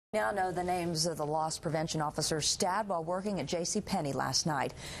Now know the names of the loss prevention officers stabbed while working at JC Penney last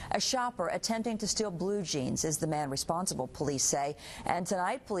night. A shopper attempting to steal blue jeans is the man responsible, police say, and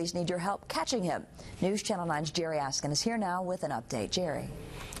tonight police need your help catching him. News Channel 9's Jerry Askin is here now with an update. Jerry.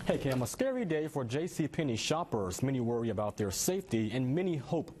 Hey Kim, a scary day for JC Penney shoppers. Many worry about their safety and many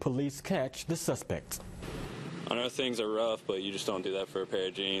hope police catch the suspects. I know things are rough, but you just don't do that for a pair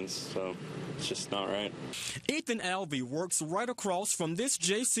of jeans, so it's just not right. Ethan Alvey works right across from this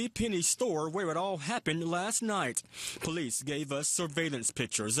JC Penney store where it all happened last night. Police gave us surveillance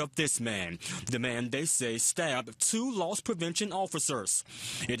pictures of this man. The man, they say, stabbed two loss prevention officers.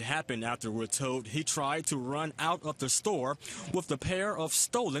 It happened after we're told he tried to run out of the store with a pair of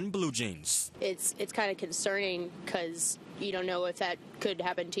stolen blue jeans. It's kind of concerning because you don't know if that could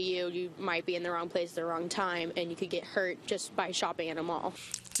happen to you. You might be in the wrong place at the wrong time, and you could get hurt just by shopping at a mall.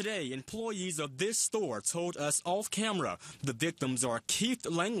 Today, employees of this store told us off camera the victims are Keith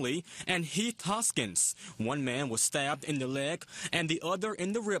Langley and Heath Hoskins. One man was stabbed in the leg and the other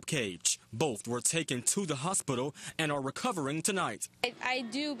in the ribcage. Both were taken to the hospital and are recovering tonight. I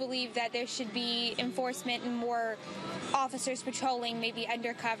do believe that there should be enforcement and more officers patrolling, maybe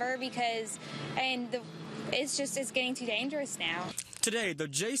undercover, because it's getting too dangerous now. Today, the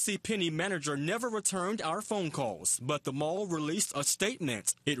JC Penney manager never returned our phone calls, but the mall released a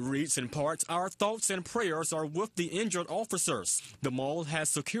statement. It reads in part, "Our thoughts and prayers are with the injured officers. The mall has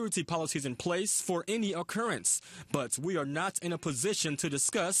security policies in place for any occurrence, but we are not in a position to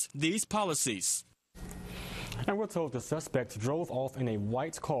discuss these policies." And we're told the suspect drove off in a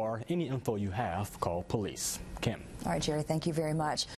white car. Any info you have, call police. Kim. All right, Jerry, thank you very much.